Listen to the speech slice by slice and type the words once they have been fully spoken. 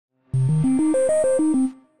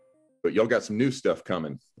but y'all got some new stuff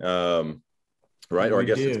coming, right? Or I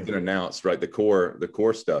guess it's been announced, right? The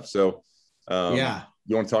core stuff. So yeah.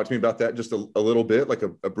 You want to talk to me about that just a little bit, like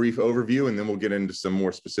a brief overview, and then we'll get into some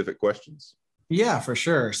more specific questions. Yeah, for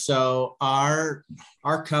sure. So our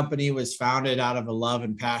company was founded out of a love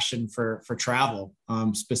and passion for travel,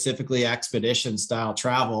 specifically expedition style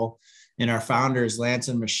travel. And our founders, Lance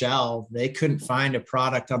and Michelle, they couldn't find a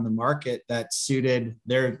product on the market that suited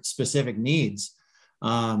their specific needs.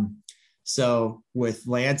 So with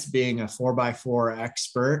Lance being a 4x4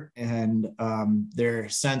 expert and their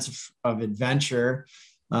sense of adventure,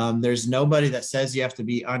 there's nobody that says you have to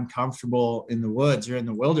be uncomfortable in the woods or in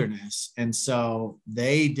the wilderness. And so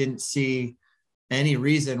they didn't see any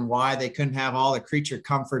reason why they couldn't have all the creature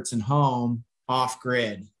comforts in home off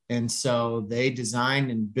grid. And so they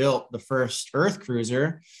designed and built the first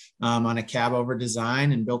EarthCruiser on a cab over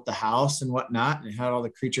design and built the house and whatnot. And it had all the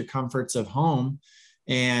creature comforts of home.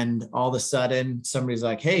 And all of a sudden somebody's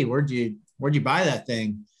like, hey, where'd you buy that thing?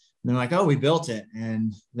 And they're like, oh, we built it.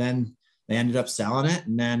 And then they ended up selling it.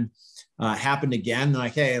 And then it happened again. They're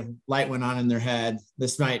like, hey, light went on in their head.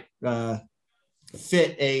 This might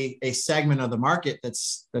fit a segment of the market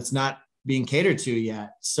that's not being catered to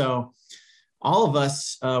yet. So all of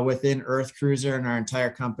us within EarthCruiser and our entire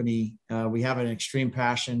company, we have an extreme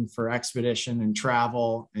passion for expedition and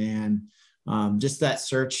travel and just that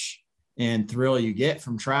search and thrill you get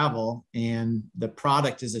from travel. And the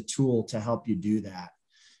product is a tool to help you do that.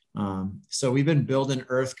 So we've been building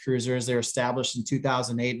EarthCruisers. They were established in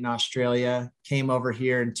 2008 in Australia, came over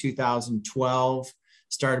here in 2012,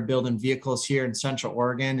 started building vehicles here in Central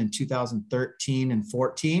Oregon in 2013 and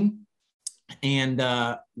 14.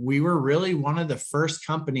 And we were really one of the first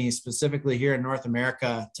companies, specifically here in North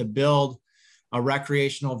America, to build a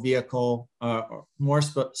recreational vehicle,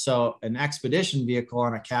 so an expedition vehicle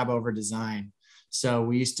on a cab over design. So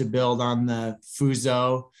we used to build on the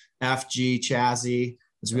Fuso FG chassis.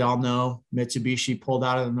 As we all know, Mitsubishi pulled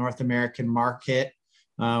out of the North American market.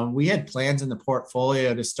 We had plans in the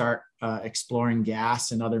portfolio to start exploring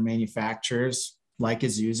gas and other manufacturers like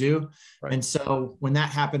Isuzu. Right. And so when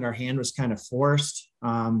that happened, our hand was kind of forced,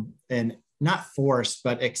 and not forced,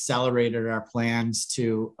 but accelerated our plans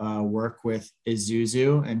to work with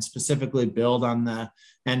Isuzu and specifically build on the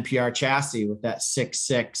NPR chassis with that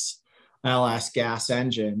 6.6 LS gas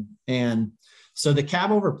engine. And so the cab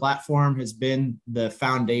over platform has been the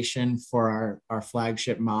foundation for our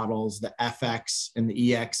flagship models, the FX and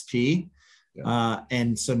the EXP. Yeah.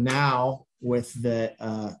 And so now with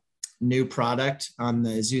the new product on the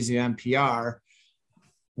Isuzu NPR,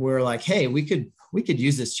 we're like, hey, we could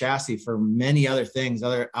use this chassis for many other things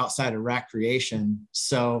other outside of recreation.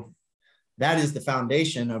 So that is the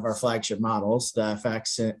foundation of our flagship models, the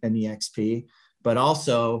FX and EXP. But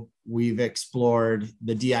also we've explored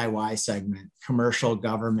the DIY segment, commercial,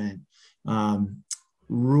 government,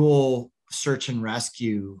 rural search and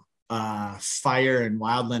rescue, fire and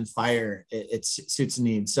wildland fire. It suits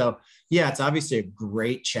needs. So yeah, it's obviously a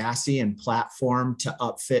great chassis and platform to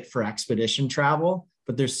upfit for expedition travel,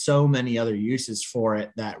 but there's so many other uses for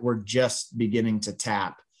it that we're just beginning to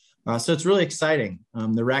tap. So it's really exciting.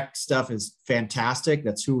 The rec stuff is fantastic.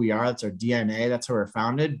 That's who we are. That's our DNA. That's how we're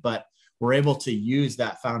founded. But we're able to use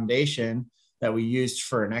that foundation that we used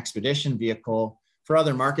for an expedition vehicle for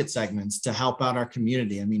other market segments to help out our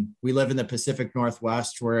community. I mean, we live in the Pacific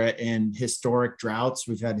Northwest. We're in historic droughts.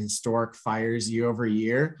 We've had historic fires year over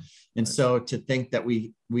year. And so to think that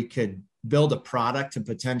we could build a product to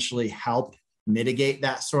potentially help mitigate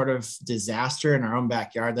that sort of disaster in our own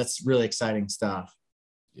backyard, that's really exciting stuff.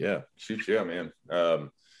 Yeah, shoot, yeah, man.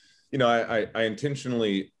 I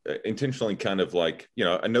intentionally kind of like,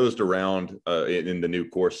 I nosed around in the new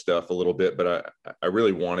course stuff a little bit, but I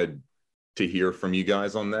really wanted to hear from you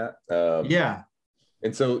guys on that. Yeah.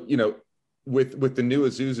 And so, with the new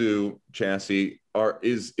Isuzu chassis,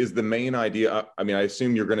 is the main idea, I mean, I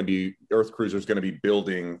assume EarthCruiser is going to be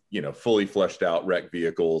building, fully fleshed out rec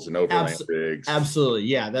vehicles and overland rigs. Absolutely.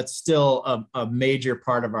 Yeah. That's still a major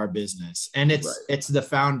part of our business. And it's the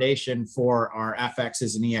foundation for our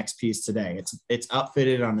FXs and EXPs today. It's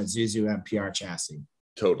outfitted on a Isuzu NPR chassis.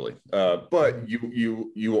 Totally. But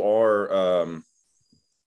you are,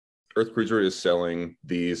 EarthCruiser is selling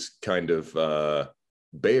these kind of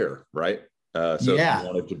bare, right? So yeah. If you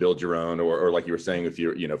wanted to build your own, or like you were saying, if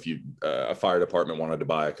a fire department wanted to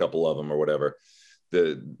buy a couple of them or whatever,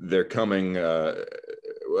 they're coming.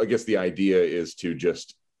 I guess the idea is to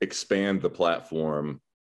just expand the platform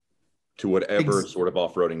to whatever sort of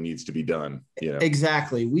off-roading needs to be done. You know?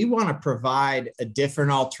 Exactly. We want to provide a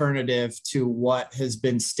different alternative to what has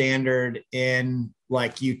been standard in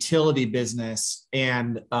like utility business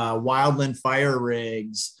and wildland fire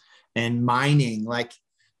rigs and mining. Like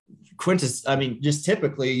Quintus, I mean, just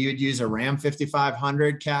typically you'd use a Ram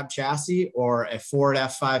 5500 cab chassis or a Ford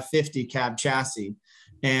F550 cab chassis.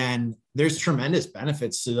 And there's tremendous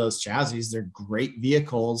benefits to those chassis. They're great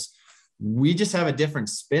vehicles. We just have a different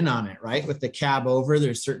spin on it, right? With the cab over,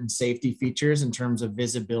 there's certain safety features in terms of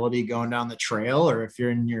visibility going down the trail, or if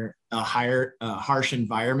you're in your harsh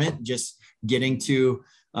environment, just getting to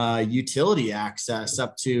utility access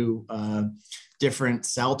up to different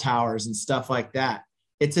cell towers and stuff like that.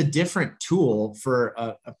 It's a different tool for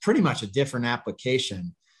a pretty much a different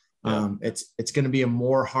application. Yeah. It's going to be a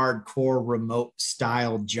more hardcore remote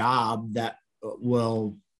style job that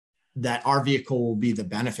our vehicle will be the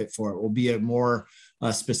benefit for. It will be a more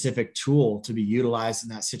specific tool to be utilized in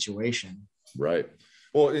that situation. Right.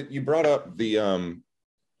 Well, you brought up the,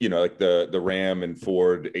 like the Ram and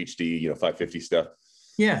Ford HD, 550 stuff.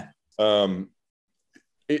 Yeah.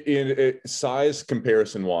 In size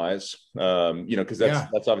comparison wise, because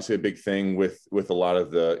that's obviously a big thing with a lot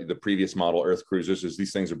of the previous model EarthCruisers is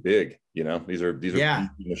these things are big. These are big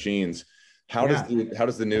machines. How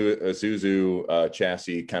does the new Isuzu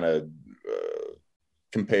chassis kind of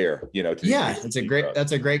compare? To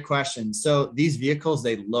that's a great question. So these vehicles,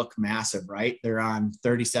 they look massive, right? They're on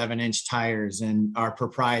 37-inch tires and our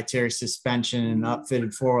proprietary suspension and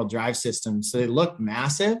upfitted four-wheel drive system. So they look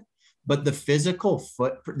massive, but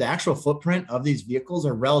the actual footprint of these vehicles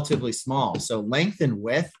are relatively small. So length and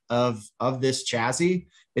width of this chassis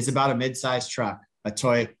is about a mid-sized truck, a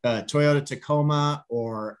Toyota Tacoma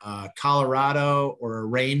or a Colorado or a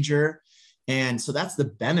Ranger. And so that's the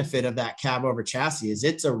benefit of that cab over chassis is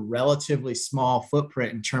it's a relatively small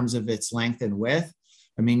footprint in terms of its length and width.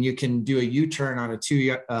 I mean, you can do a U-turn on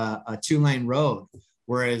a two-lane road,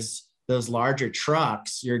 whereas those larger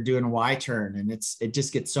trucks, you're doing a Y-turn and it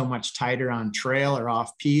just gets so much tighter on trail or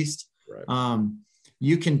off piste. Right.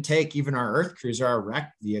 You can take even our EarthCruiser, our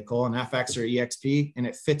wrecked vehicle, an FX or EXP, and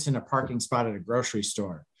it fits in a parking spot at a grocery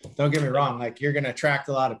store. Don't get me wrong, like you're going to attract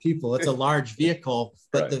a lot of people. It's a large vehicle,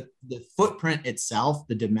 but right. the footprint itself,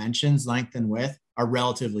 the dimensions, length and width are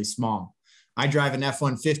relatively small. I drive an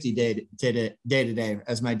F-150 day to day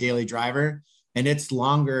as my daily driver, and it's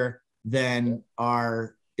longer than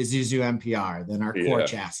our Isuzu MPR, than our core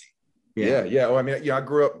chassis. Yeah. Well, I mean, I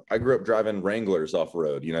grew up driving Wranglers off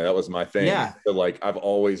road. That was my thing. Yeah. So like I've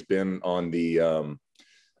always been on the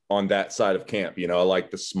on that side of camp. I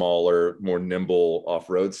like the smaller, more nimble off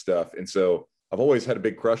road stuff, and so I've always had a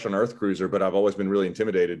big crush on EarthCruiser, but I've always been really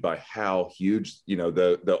intimidated by how huge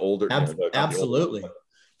the older absolutely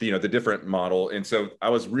the different model, and so I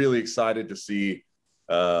was really excited to see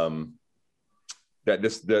that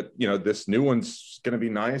this new one's going to be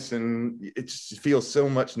nice, and it just feels so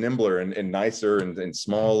much nimbler and nicer and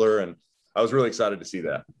smaller. And I was really excited to see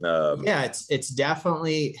that. It's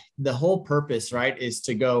definitely the whole purpose, right, is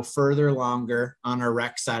to go further longer on our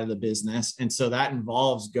rec side of the business. And so that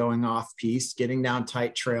involves going off piste, getting down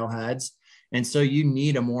tight trailheads. And so you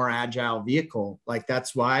need a more agile vehicle. Like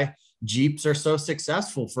that's why Jeeps are so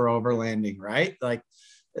successful for overlanding, right? Like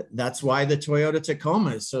that's why the Toyota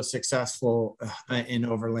Tacoma is so successful in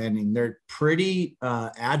overlanding. They're pretty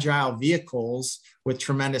agile vehicles with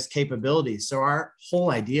tremendous capabilities. So our whole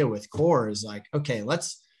idea with Core is like, okay,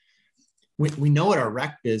 we know what our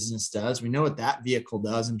rec business does. We know what that vehicle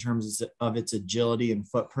does in terms of its agility and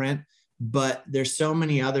footprint, but there's so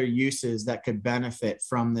many other uses that could benefit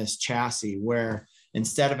from this chassis where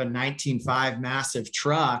instead of a 19.5 massive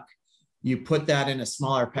truck, you put that in a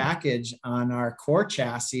smaller package on our core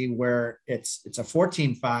chassis where it's a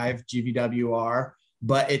 14.5 GVWR,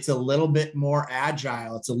 but it's a little bit more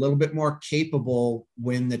agile. It's a little bit more capable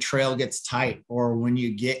when the trail gets tight or when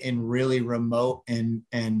you get in really remote and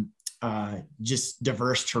just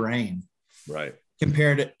diverse terrain. Right.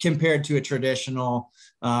 Compared to a traditional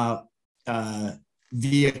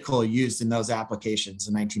vehicle used in those applications,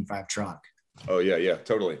 a 19.5 truck. Oh yeah,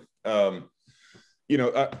 totally. I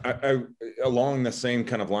along the same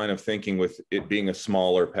kind of line of thinking with it being a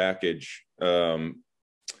smaller package, do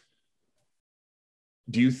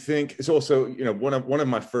you think it's also, one of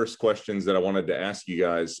my first questions that I wanted to ask you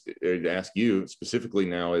guys, to ask you specifically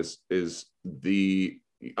now is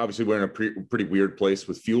obviously we're in a pretty weird place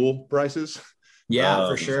with fuel prices. Yeah,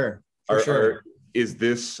 for sure. Is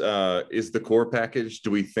the core package,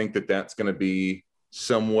 do we think that that's going to be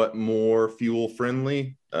somewhat more fuel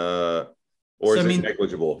friendly? or is it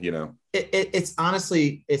negligible? You know, it's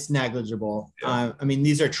honestly, it's negligible. Yeah. I mean,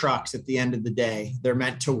 these are trucks at the end of the day. They're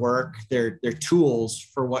meant to work. They're tools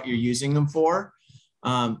for what you're using them for.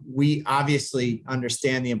 We obviously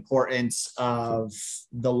understand the importance of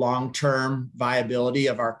the long-term viability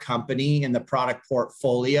of our company and the product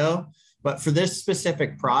portfolio. But for this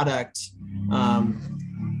specific product,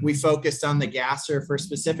 we focused on the gasser for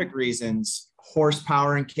specific reasons: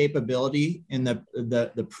 horsepower and capability, and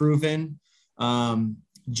the proven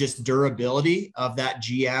just durability of that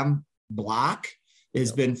GM block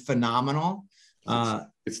has been phenomenal.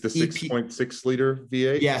 It's the 6.6 liter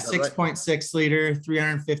V8. Yeah, 6.6 liter,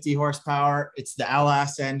 350 horsepower. It's the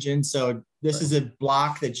LS engine. So this is a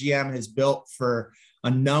block that GM has built for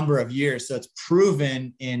a number of years. So it's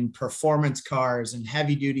proven in performance cars and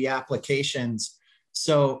heavy duty applications.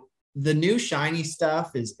 So the new shiny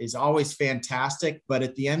stuff is always fantastic, but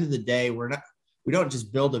at the end of the day, we don't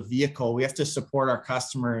just build a vehicle. We have to support our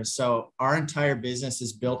customers. So our entire business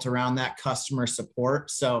is built around that customer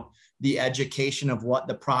support. So the education of what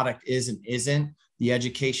the product is and isn't, the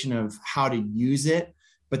education of how to use it,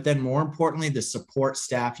 but then more importantly, the support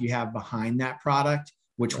staff you have behind that product,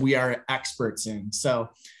 which we are experts in. So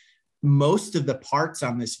most of the parts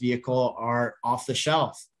on this vehicle are off the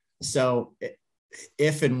shelf. So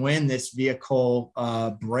if and when this vehicle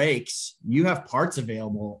breaks, you have parts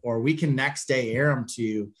available, or we can next day air them to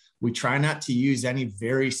you. We try not to use any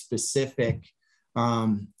very specific,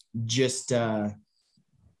 just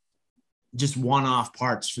one-off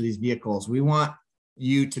parts for these vehicles. We want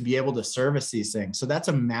you to be able to service these things. So that's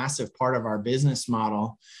a massive part of our business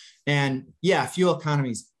model. And yeah, fuel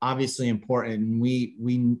economy is obviously important. And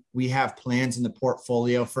we have plans in the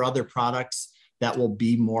portfolio for other products that will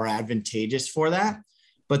be more advantageous for that.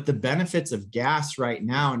 But the benefits of gas right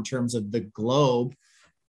now, in terms of the globe,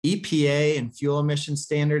 EPA and fuel emission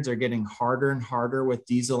standards are getting harder and harder with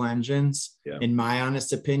diesel engines. Yeah. In my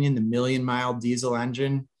honest opinion, the 1,000,000-mile diesel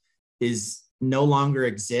engine no longer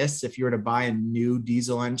exists. If you were to buy a new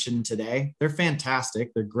diesel engine today, they're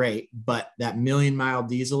fantastic, they're great, but that 1,000,000-mile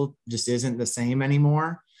diesel just isn't the same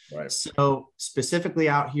anymore. Right. So specifically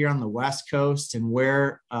out here on the West Coast, and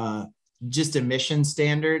where just emission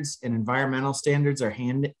standards and environmental standards are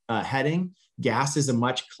heading, gas is a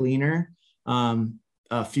much cleaner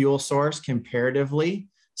fuel source comparatively.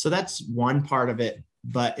 So that's one part of it.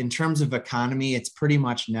 But in terms of economy, it's pretty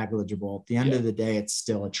much negligible. At the end of the day, it's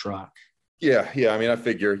still a truck. Yeah. I mean, I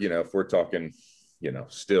figure, if we're talking,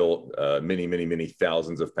 still many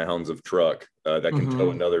thousands of pounds of truck that can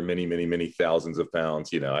tow another many thousands of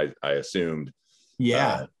pounds, I assumed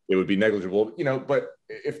it would be negligible, but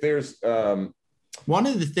if there's one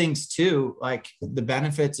of the things too, like the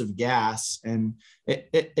benefits of gas, and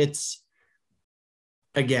it's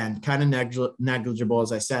again kind of negligible,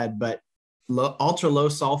 as I said, but ultra low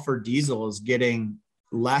sulfur diesel is getting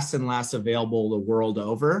less and less available the world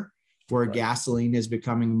over, where gasoline is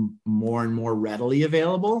becoming more and more readily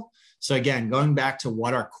available. So again, going back to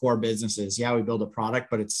what our core business is, we build a product,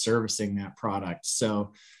 but it's servicing that product.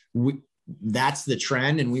 So that's the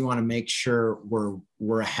trend, and we want to make sure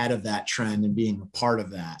we're ahead of that trend and being a part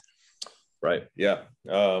of that. Right. Yeah.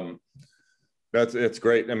 It's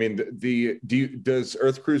great. I mean, does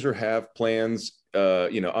EarthCruiser have plans?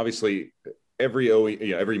 Obviously every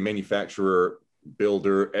every manufacturer,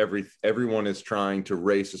 builder, everyone is trying to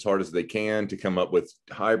race as hard as they can to come up with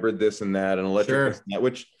hybrid this and that and electric this and that,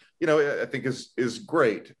 which I think is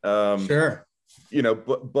great. Sure.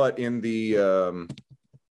 But in the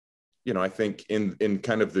I think in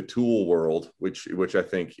kind of the tool world, which I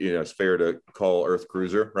think is fair to call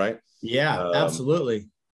EarthCruiser, right? Yeah, absolutely.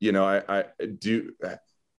 I do.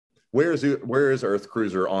 Where is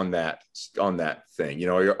EarthCruiser on that thing?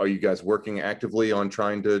 Are you guys working actively on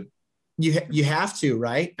trying to? You have to,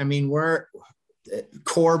 right? I mean, we're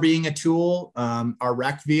core being a tool, our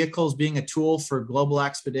wrecked vehicles being a tool for global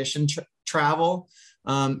expedition travel.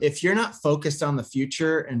 If you're not focused on the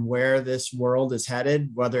future and where this world is headed,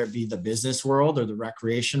 whether it be the business world or the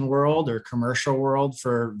recreation world or commercial world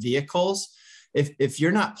for vehicles, if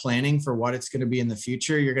you're not planning for what it's going to be in the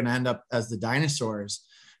future, you're going to end up as the dinosaurs.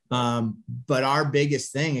 But our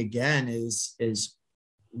biggest thing, again, is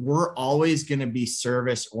we're always going to be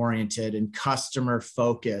service oriented and customer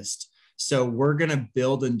focused. So we're going to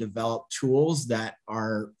build and develop tools that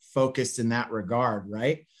are focused in that regard,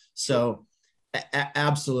 right? So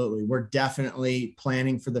absolutely, we're definitely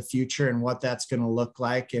planning for the future and what that's going to look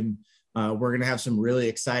like. And we're going to have some really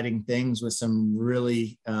exciting things with some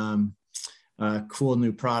really cool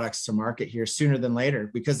new products to market here sooner than later,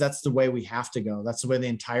 because that's the way we have to go. That's the way the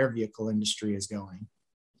entire vehicle industry is going.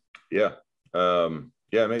 Yeah.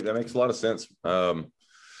 Yeah, that makes a lot of sense.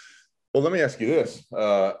 Well, let me ask you this,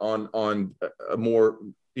 on a more,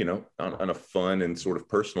 on a fun and sort of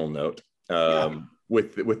personal note,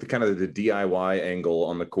 with the kind of the DIY angle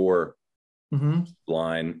on the core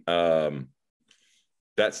line,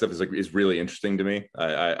 that stuff is really interesting to me.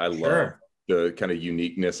 I love the kind of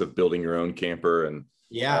uniqueness of building your own camper. And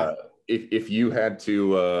if you had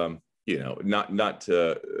to, not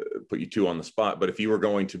to put you two on the spot, but if you were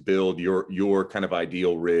going to build your kind of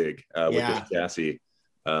ideal rig with this chassis,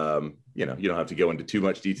 you don't have to go into too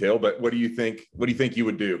much detail, but what do you think you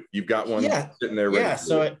would do? You've got one sitting there ready.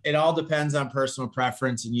 So it all depends on personal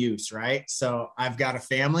preference and use, right? So I've got a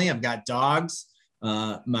family, I've got dogs.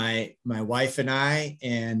 My wife and I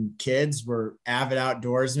and kids were avid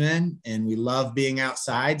outdoorsmen, and we love being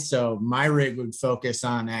outside. So my rig would focus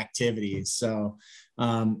on activities. So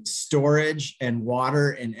storage and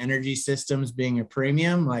water and energy systems being a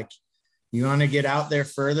premium, like you want to get out there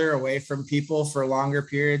further away from people for longer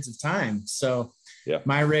periods of time. So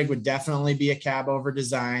my rig would definitely be a cab over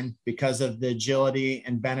design because of the agility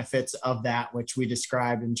and benefits of that, which we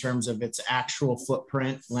described in terms of its actual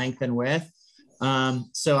footprint, length, and width.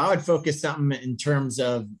 So I would focus something in terms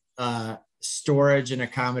of storage and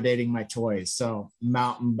accommodating my toys. So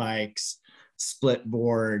mountain bikes, split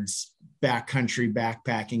boards, backcountry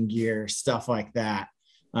backpacking gear, stuff like that.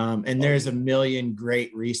 And there's a million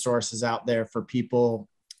great resources out there for people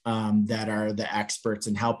that are the experts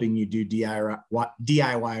in helping you do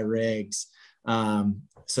DIY rigs.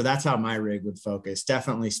 So that's how my rig would focus.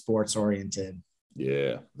 Definitely sports oriented.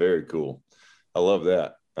 Yeah, very cool. I love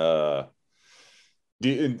that.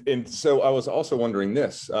 And so I was also wondering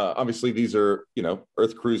this. Obviously, these are,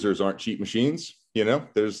 EarthCruisers aren't cheap machines.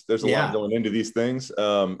 There's a lot going into these things.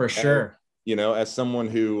 For sure. As someone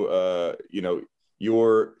who,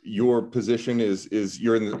 your position is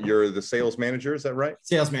you're the sales manager. Is that right?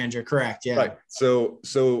 Sales manager. Correct. Yeah. Right. So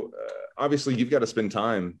obviously you've got to spend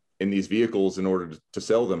time in these vehicles in order to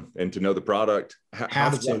sell them and to know the product. How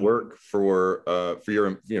does that work for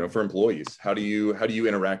your, for employees? How do you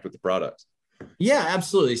interact with the product? Yeah,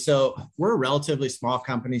 absolutely. So we're a relatively small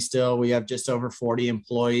company still. We have just over 40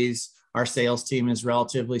 employees. Our sales team is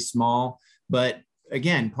relatively small, but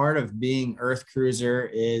again, part of being EarthCruiser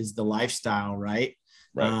is the lifestyle, right?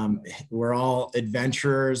 We're all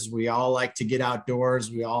adventurers. We all like to get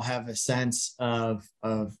outdoors. We all have a sense of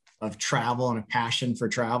travel and a passion for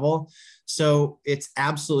travel. So it's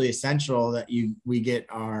absolutely essential that we get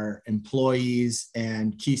our employees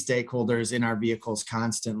and key stakeholders in our vehicles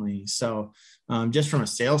constantly. So just from a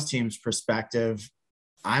sales team's perspective,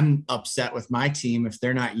 I'm upset with my team if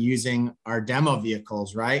they're not using our demo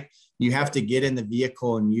vehicles, right? You have to get in the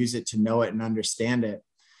vehicle and use it to know it and understand it.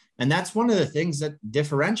 And that's one of the things that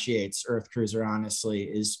differentiates EarthCruiser, honestly,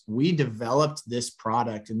 is we developed this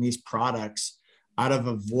product and these products out of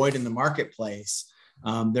a void in the marketplace.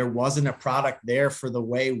 There wasn't a product there for the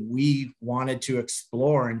way we wanted to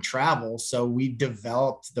explore and travel. So we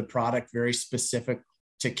developed the product very specific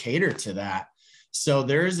to cater to that. So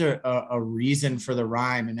there's a reason for the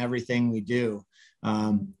rhyme in everything we do.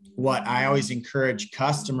 What I always encourage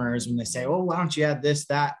customers when they say, "Oh, why don't you add this,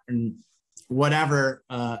 that, and whatever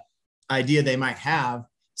idea they might have,"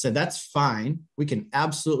 said, "That's fine. We can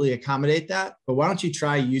absolutely accommodate that. But why don't you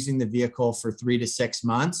try using the vehicle for 3 to 6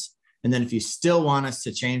 months? And then if you still want us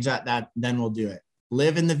to change that, then we'll do it.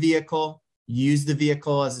 Live in the vehicle, use the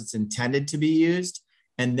vehicle as it's intended to be used,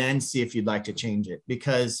 and then see if you'd like to change it."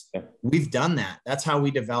 Because we've done that. That's how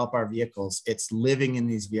we develop our vehicles. It's living in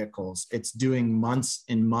these vehicles. It's doing months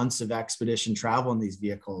and months of expedition travel in these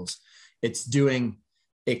vehicles. It's doing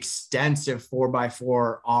extensive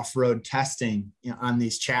 4x4 off-road testing on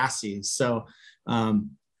these chassis. So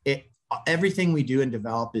everything we do and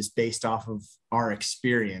develop is based off of our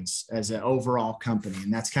experience as an overall company.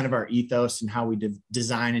 And that's kind of our ethos and how we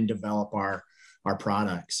design and develop our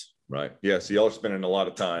products. Right. Yeah. So y'all are spending a lot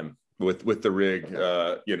of time with the rig,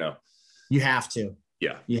 You have to.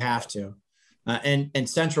 Yeah. You have to. And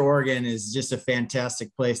Central Oregon is just a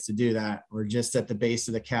fantastic place to do that. We're just at the base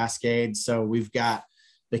of the Cascades. So we've got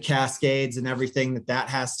the Cascades and everything that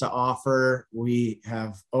has to offer. We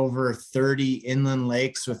have over 30 inland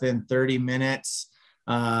lakes within 30 minutes.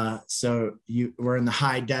 We're in the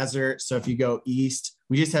high desert. So if you go east,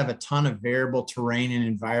 we just have a ton of variable terrain and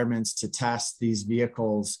environments to test these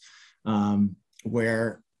vehicles,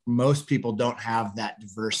 where most people don't have that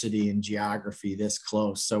diversity in geography this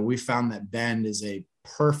close. So we found that Bend is a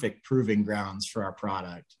perfect proving grounds for our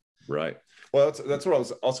product. Right. Well, that's what I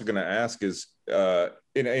was also going to ask is, as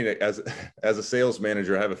a sales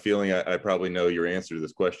manager, I have a feeling I probably know your answer to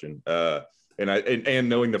this question. And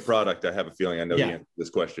knowing the product, I have a feeling I know the answer to this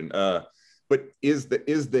question. But is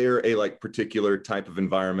there a like particular type of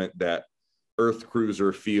environment that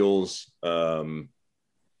EarthCruiser feels,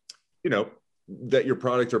 that your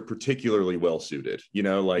products are particularly well suited?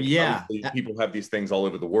 Like people have these things all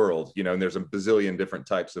over the world, and there's a bazillion different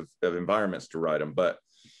types of environments to ride them. But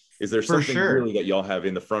is there something really that y'all have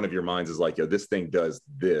in the front of your minds is like, this thing does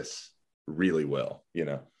this really well,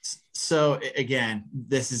 So again,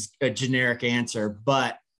 this is a generic answer,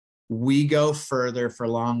 but we go further for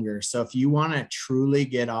longer. So if you want to truly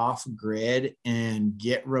get off grid and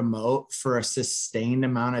get remote for a sustained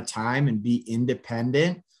amount of time and be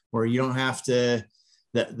independent, where you don't have to,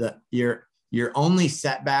 your only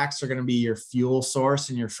setbacks are going to be your fuel source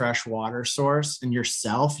and your fresh water source and your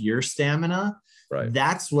stamina. Right.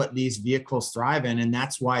 That's what these vehicles thrive in. And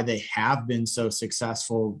that's why they have been so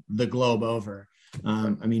successful the globe over.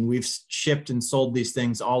 I mean, we've shipped and sold these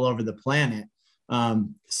things all over the planet.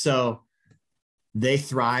 So they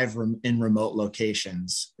thrive in remote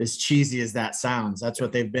locations. As cheesy as that sounds, that's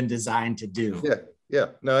what they've been designed to do. Yeah.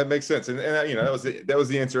 No, it makes sense. And that was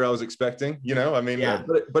the answer I was expecting, I mean,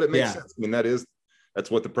 but it makes sense. I mean, that's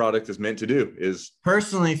what the product is meant to do. Is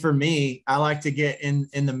personally for me, I like to get in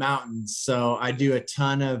the mountains. So I do a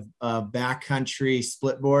ton of backcountry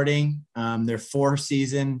split boarding. They're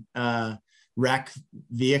 4-season rec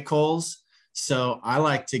vehicles. So I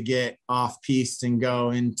like to get off piste and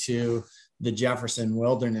go into the Jefferson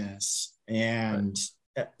Wilderness and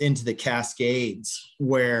into the Cascades,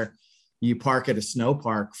 where you park at a snow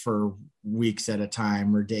park for weeks at a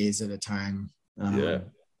time or days at a time.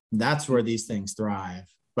 That's where these things thrive.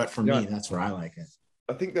 But for me, that's where I like it.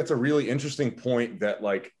 I think that's a really interesting point that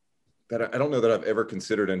I don't know that I've ever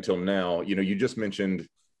considered until now. You just mentioned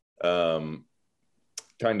kind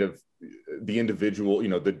of the individual,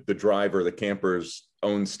 the driver, the camper's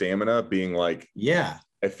own stamina being like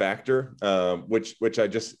a factor, which I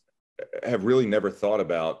just have really never thought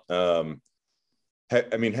about.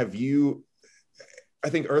 I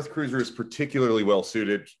think EarthCruiser is particularly well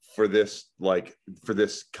suited for this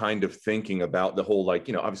kind of thinking about the whole,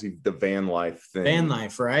 obviously the van life thing. Van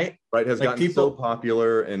life, right? Right. Has gotten so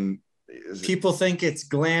popular, and people think it's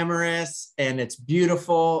glamorous and it's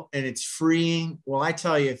beautiful and it's freeing. Well, I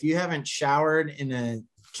tell you, if you haven't showered in a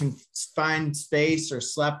confined space or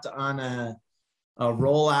slept on a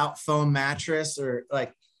roll-out foam mattress, or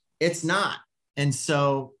it's not. And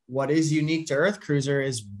so what is unique to EarthCruiser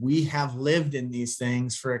is we have lived in these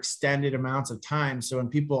things for extended amounts of time. So when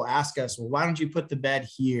people ask us, well, why don't you put the bed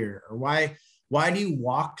here? Or why do you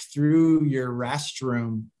walk through your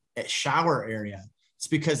restroom at shower area? It's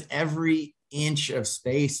because every inch of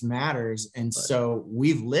space matters. And so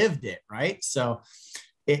we've lived it, right? So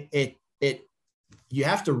you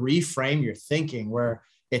have to reframe your thinking, where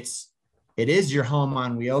it is your home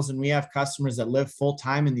on wheels. And we have customers that live full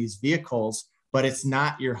time in these vehicles, but it's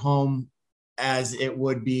not your home as it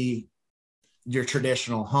would be your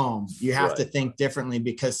traditional home. You have to think differently,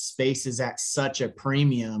 because space is at such a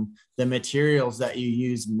premium. The materials that you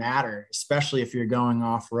use matter, especially if you're going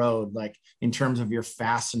off road, like in terms of your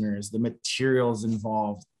fasteners, the materials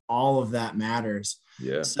involved, all of that matters.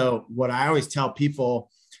 Yeah. So what I always tell people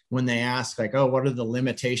when they ask oh, what are the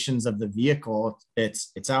limitations of the vehicle?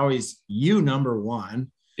 It's always number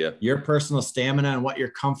one, your personal stamina and what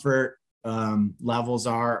your comfort levels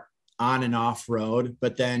are on and off road,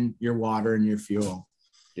 but then your water and your fuel.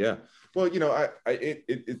 Yeah. Well,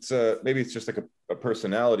 it's maybe it's just like a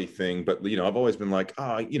personality thing, but I've always been like,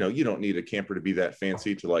 you don't need a camper to be that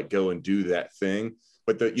fancy to go and do that thing.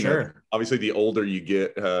 But obviously the older you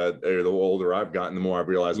get, or the older I've gotten, the more I've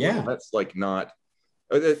realized, well, that's not,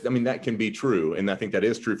 that can be true. And I think that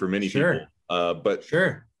is true for many people. But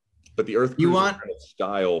the EarthCruiser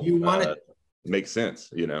style, makes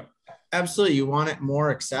sense, Absolutely. You want it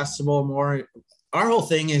more accessible, our whole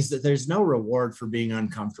thing is that there's no reward for being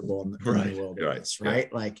uncomfortable in the wilderness, right?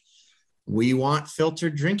 Yeah. We want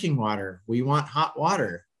filtered drinking water. We want hot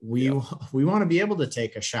water. We want to be able to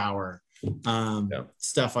take a shower,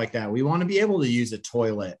 stuff like that. We want to be able to use a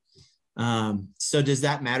toilet. So does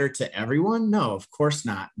that matter to everyone? No, of course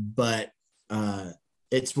not. But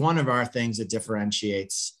it's one of our things that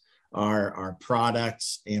differentiates our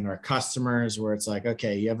products and our customers, where it's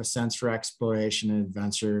okay, you have a sense for exploration and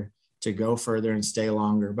adventure to go further and stay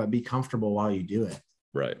longer, but be comfortable while you do it.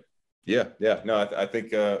 Right. Yeah. No, I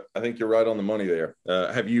think you're right on the money there.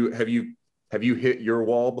 Have you hit your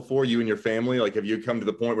wall before, you and your family? Have you come to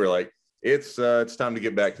the point where it's time to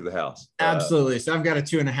get back to the house? Absolutely. So I've got a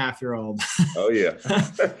 2.5-year-old. Oh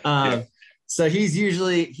yeah. So he's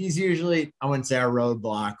usually, I wouldn't say a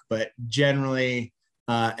roadblock, but generally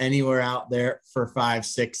anywhere out there for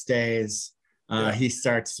 5-6 days, he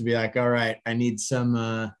starts to be like, all right, I need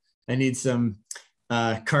some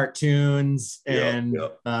cartoons and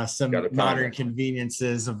some modern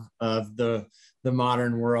conveniences of the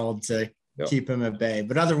modern world to keep him at bay.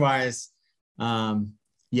 But otherwise,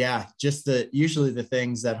 just usually the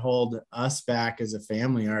things that hold us back as a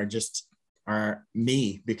family are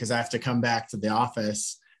me, because I have to come back to the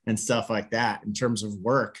office and stuff like that in terms of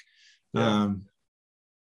work. But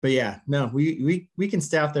yeah, no, we can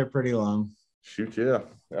stay out there pretty long. Shoot, yeah.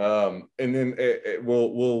 And then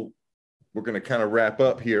we're going to kind of wrap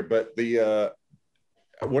up here, but the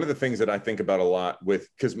one of the things that I think about a lot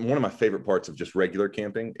because one of my favorite parts of just regular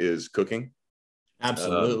camping is cooking.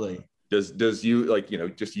 Does you, like,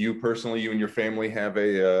 just you personally, you and your family have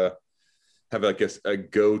a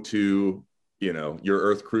go-to,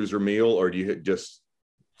 your EarthCruiser meal, or do you just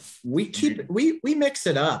we mix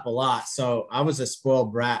it up a lot? So I was a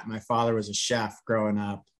spoiled brat. My father was a chef growing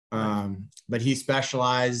up, but he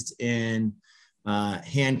specialized in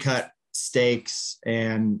hand cut steaks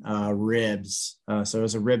and ribs. So it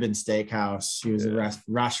was a rib and steakhouse. He was a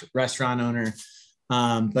restaurant owner.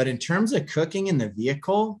 But in terms of cooking in the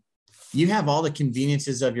vehicle, you have all the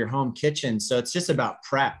conveniences of your home kitchen. So it's just about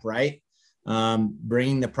prep, right?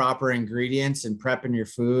 Bringing the proper ingredients and prepping your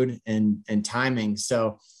food and timing.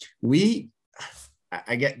 So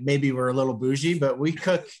I get, maybe we're a little bougie, but we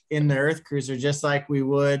cook in the EarthCruiser just like we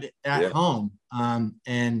would at home.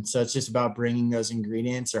 And so it's just about bringing those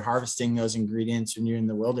ingredients or harvesting those ingredients when you're in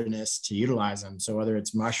the wilderness to utilize them. So whether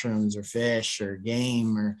it's mushrooms or fish or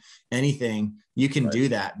game or anything, you can do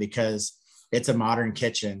that because it's a modern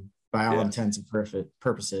kitchen by all intents and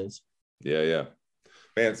purposes. Yeah.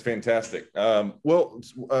 Man, it's fantastic. Like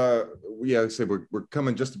I said, we're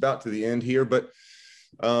coming just about to the end here, but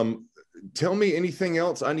tell me anything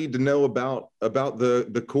else I need to know about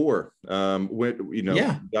the Core. I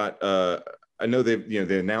know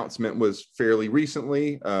the announcement was fairly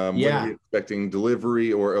recently. When are we expecting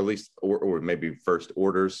delivery, or at least or maybe first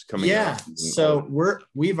orders coming out? So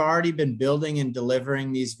we've already been building and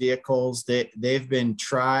delivering these vehicles. They've been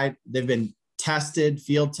tried, they've been tested,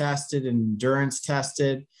 field tested, endurance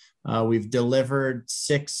tested. We've delivered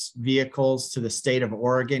 6 vehicles to the state of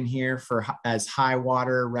Oregon here as high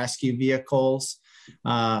water rescue vehicles.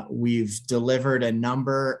 We've delivered a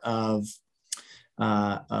number of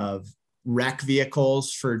rec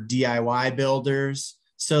vehicles for DIY builders.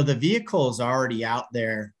 So the vehicle is already out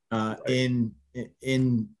there in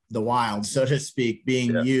the wild, so to speak,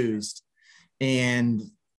 being used. And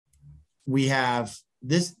we have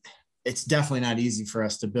this. It's definitely not easy for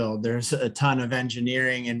us to build. There's a ton of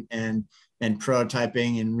engineering and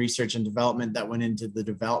prototyping and research and development that went into the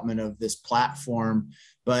development of this platform,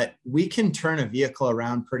 but we can turn a vehicle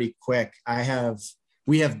around pretty quick.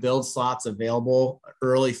 We have build slots available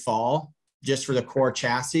early fall just for the Core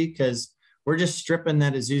chassis, because we're just stripping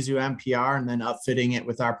that Isuzu MPR and then upfitting it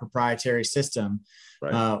with our proprietary system.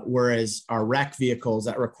 Whereas our rec vehicles,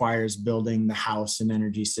 that requires building the house and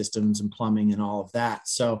energy systems and plumbing and all of that.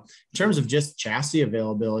 So in terms of just chassis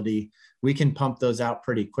availability, we can pump those out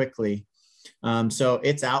pretty quickly. So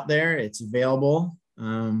it's out there, it's available.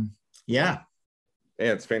 Yeah,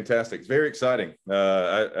 it's fantastic. It's very exciting.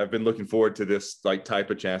 I've been looking forward to this type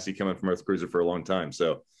of chassis coming from EarthCruiser for a long time.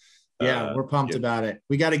 So we're pumped about it.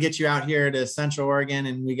 We got to get you out here to Central Oregon,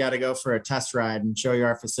 and we got to go for a test ride and show you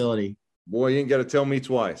our facility. Boy, you ain't got to tell me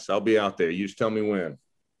twice. I'll be out there. You just tell me when.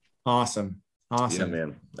 Awesome. Yeah,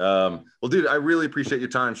 man. Well, dude, I really appreciate your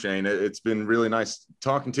time, Shane. It's been really nice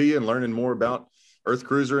talking to you and learning more about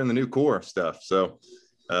EarthCruiser and the new Core stuff. So,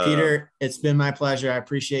 Peter, it's been my pleasure. I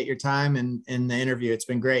appreciate your time and the interview. It's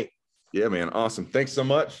been great. Yeah, man. Awesome. Thanks so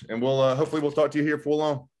much. And hopefully we'll talk to you here for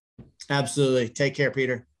long. Absolutely. Take care,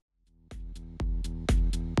 Peter.